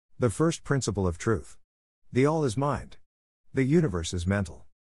The first principle of truth. The all is mind. The universe is mental.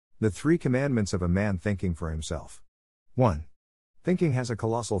 The 3 commandments of a man thinking for himself. 1. Thinking has a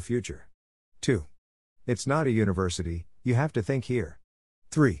colossal future. 2. It's not a university, you have to think here.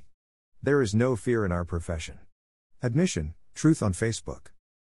 3. There is no fear in our profession. Admission, truth on Facebook.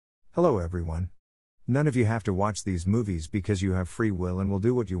 Hello everyone. None of you have to watch these movies because you have free will and will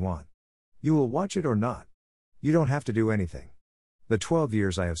do what you want. You will watch it or not. You don't have to do anything. The 12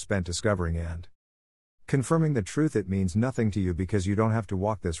 years I have spent discovering and confirming the truth, it means nothing to you because you don't have to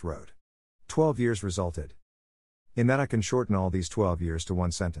walk this road. 12 years resulted in that I can shorten all these 12 years to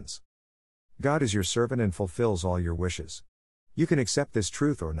one sentence. God is your servant and fulfills all your wishes. You can accept this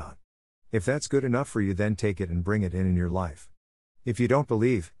truth or not. If that's good enough for you, then take it and bring it in your life. If you don't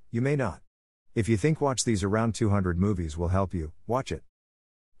believe, you may not. If you think watch these around 200 movies will help you, watch it.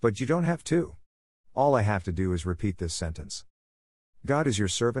 But you don't have to. All I have to do is repeat this sentence. God is your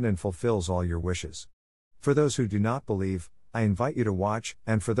servant and fulfills all your wishes. For those who do not believe, I invite you to watch,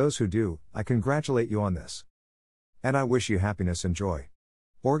 and for those who do, I congratulate you on this. And I wish you happiness and joy.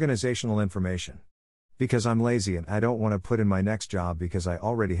 Organizational information. Because I'm lazy and I don't want to put in my next job because I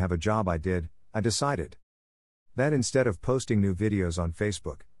already have a job I decided that instead of posting new videos on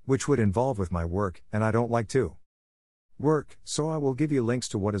Facebook, which would involve with my work, and I don't like to work, so I will give you links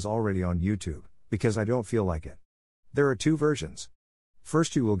to what is already on YouTube, because I don't feel like it. There are 2 versions.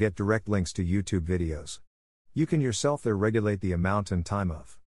 First, you will get direct links to YouTube videos. You can yourself there regulate the amount and time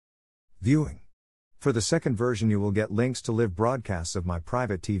of viewing. For the second version, you will get links to live broadcasts of my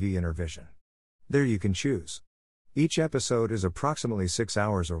private TV Intervision. There you can choose. Each episode is approximately 6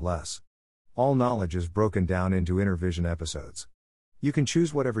 hours or less. All knowledge is broken down into Intervision episodes. You can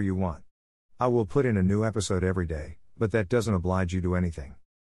choose whatever you want. I will put in a new episode every day, but that doesn't oblige you to anything.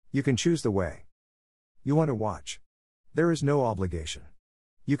 You can choose the way you want to watch. There is no obligation.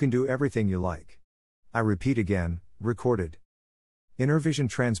 You can do everything you like. I repeat again, recorded Intervision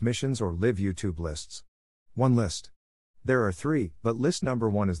transmissions or live YouTube lists. 1 list. There are 3, but list number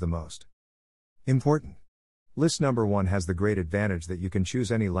 1 is the most important. List number 1 has the great advantage that you can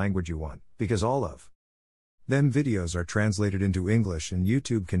choose any language you want, because all of them videos are translated into English and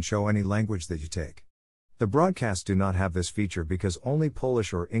YouTube can show any language that you take. The broadcasts do not have this feature because only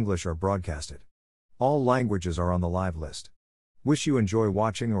Polish or English are broadcasted. All languages are on the live list. Wish you enjoy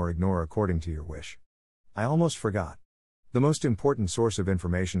watching or ignore according to your wish. I almost forgot. The most important source of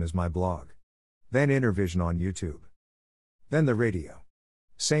information is my blog. Then Intervision on YouTube. Then the radio.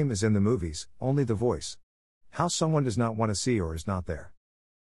 Same as in the movies, only the voice. How someone does not want to see or is not there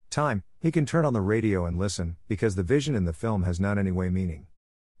time, he can turn on the radio and listen, because the vision in the film has none anyway meaning.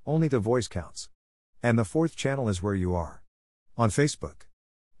 Only the voice counts. And the 4th channel is where you are. On Facebook.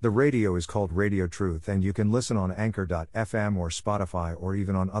 The radio is called Radio Truth and you can listen on Anchor.fm or Spotify or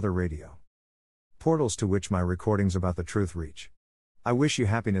even on other radio portals to which my recordings about the truth reach. I wish you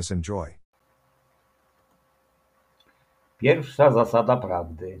happiness and joy. Pierwsza zasada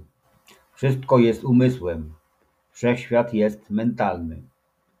prawdy. Wszystko jest umysłem. Wszechświat jest mentalny.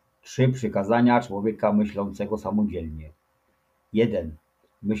 3 przykazania człowieka myślącego samodzielnie. 1.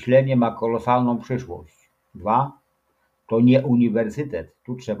 Myślenie ma kolosalną przyszłość. 2. To nie uniwersytet,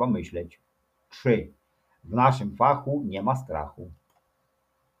 tu trzeba myśleć. 3. W naszym fachu nie ma strachu.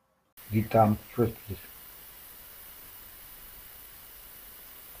 Witam wszystkich.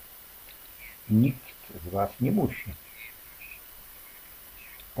 Nikt z Was nie musi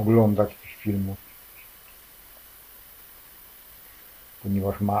oglądać tych filmów,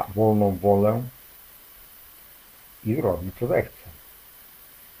 ponieważ ma wolną wolę i robi co zechce.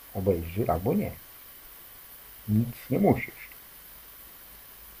 Obejrzy albo nie. Nic nie musisz.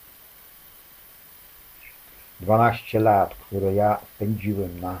 12 lat, które ja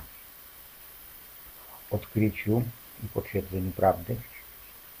spędziłem na odkryciu i potwierdzeniu prawdy,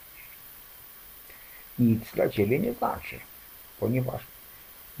 nic dla Ciebie nie znaczy, ponieważ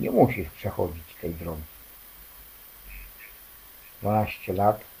nie musisz przechodzić tej drogi. 12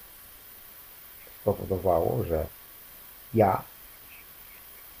 lat spowodowało, że ja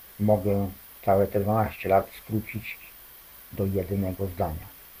mogę całe te 12 lat skrócić do jednego zdania.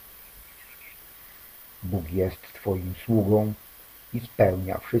 Bóg jest Twoim sługą i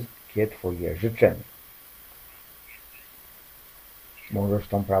spełnia wszystkie Twoje życzenia. Możesz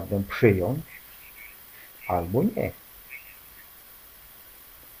tą prawdę przyjąć albo nie.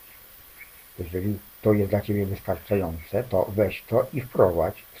 Jeżeli to jest dla Ciebie wystarczające, to weź to i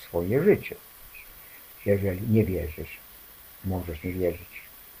wprowadź w swoje życie. Jeżeli nie wierzysz, możesz nie wierzyć.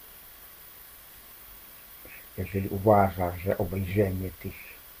 Jeżeli uważasz, że obejrzenie tych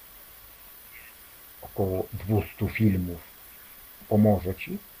około 200 filmów pomoże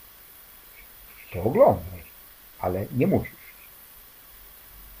Ci, to oglądaj, ale nie musisz.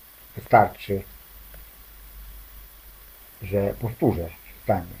 Wystarczy, że powtórzę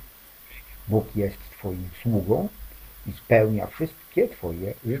zdanie. Bóg jest Twoim sługą i spełnia wszystkie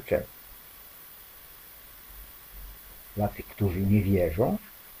Twoje życzenia. Dla tych, którzy nie wierzą,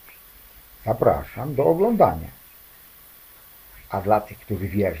 zapraszam do oglądania. A dla tych, którzy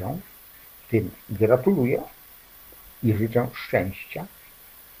wierzą, tym gratuluję i życzę szczęścia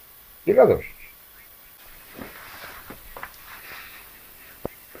i radości.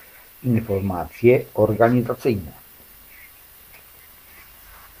 Informacje organizacyjne.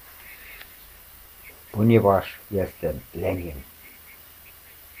 Ponieważ jestem leniem,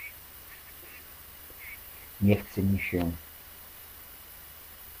 nie chce mi się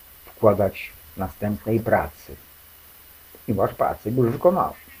wkładać następnej pracy, ponieważ pracy już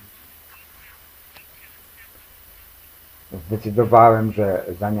wykonałem. Zdecydowałem, że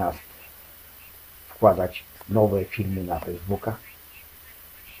zamiast wkładać nowe filmy na Facebooka,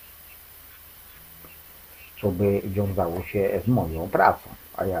 co by wiązało się z moją pracą,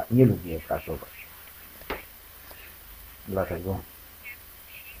 a ja nie lubię pracować. Dlatego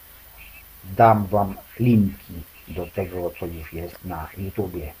dam Wam linki do tego, co już jest na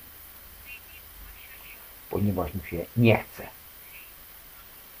YouTubie, ponieważ mi się nie chce.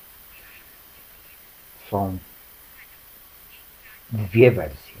 Są dwie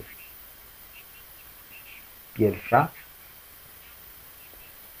wersje. Pierwsza,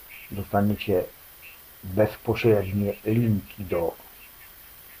 dostaniecie bezpośrednie linki do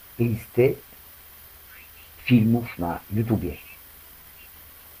listy filmów na YouTubie.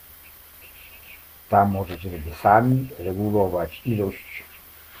 Tam możecie sobie sami regulować ilość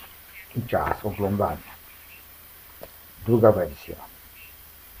i czas oglądania. Druga wersja.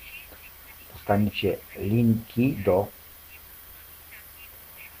 Dostaniecie linki do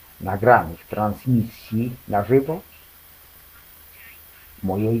nagranych transmisji na żywo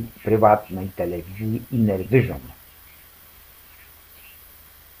mojej prywatnej telewizji Inner Vision.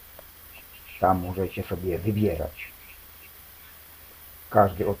 Tam możecie sobie wybierać.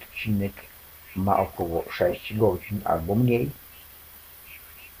 Każdy odcinek ma około 6 godzin albo mniej.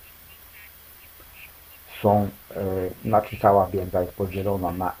 Znaczy cała wiedza jest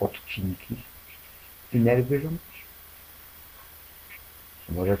podzielona na odcinki Inner Vision.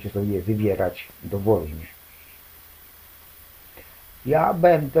 Możecie sobie wybierać dowolnie. Ja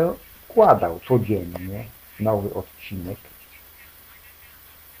będę wkładał codziennie nowy odcinek,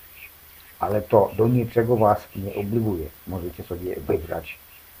 ale to do niczego Was nie obliguje. Możecie sobie wybrać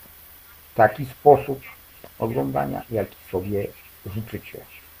taki sposób oglądania, jaki sobie życzycie.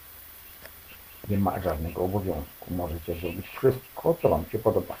 Nie ma żadnego obowiązku. Możecie zrobić wszystko, co Wam się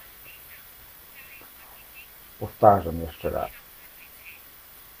podoba. Powtarzam jeszcze raz.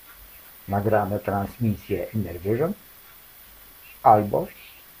 Nagrane transmisje Inner Vision albo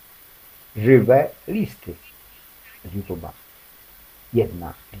żywe listy z YouTube'a.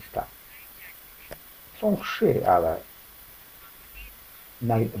 Jedna lista. Są 3, ale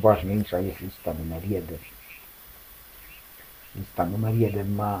najważniejsza jest lista numer 1. Lista numer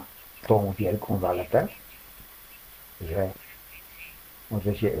 1 ma tą wielką zaletę, że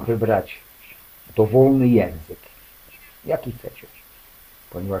możecie wybrać dowolny język, jaki chcecie,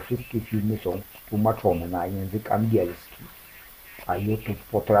 ponieważ wszystkie filmy są tłumaczone na język angielski, a YouTube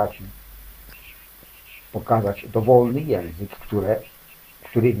potrafi pokazać dowolny język,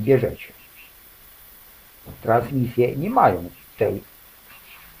 który wybierzecie. Transmisje nie mają tej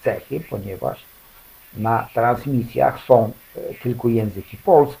cechy, ponieważ na transmisjach są tylko języki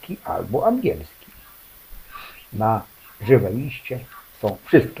polski albo angielski. Na żywej liście są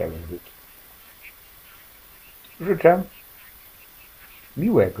wszystkie języki. Życzę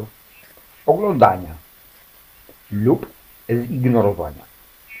miłego oglądania lub zignorowania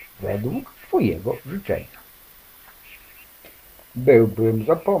według Twojego życzenia. Byłbym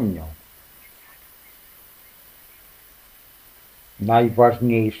zapomniał.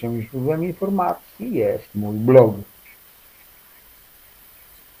 Najważniejszym źródłem informacji jest mój blog.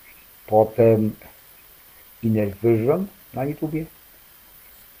 Potem Inner Vision na YouTubie.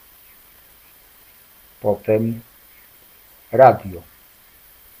 Potem radio.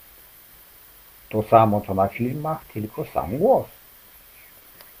 To samo co na filmach, tylko sam głos.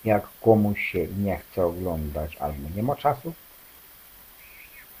 Jak komuś się nie chce oglądać albo nie ma czasu,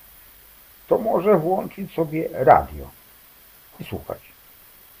 to może włączyć sobie radio i słuchać.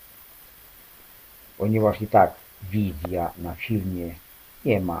 Ponieważ i tak wizja na filmie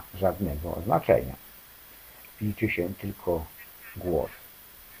nie ma żadnego znaczenia. Liczy się tylko głos.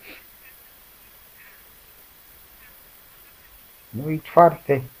 No i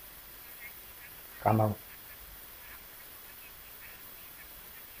czwarte, kanał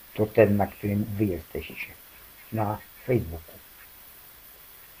to ten, na którym wy jesteście. Na Facebooku.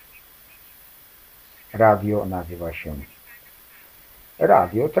 Radio nazywa się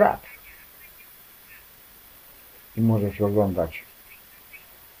Radio Trad. I możecie oglądać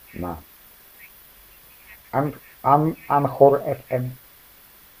na Anchor FM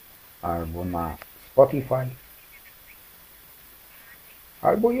albo na Spotify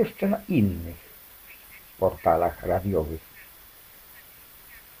albo jeszcze na innych portalach radiowych,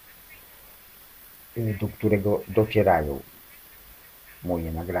 do którego docierają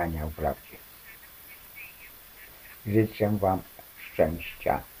moje nagrania o prawdzie. Życzę wam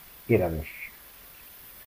szczęścia i radości.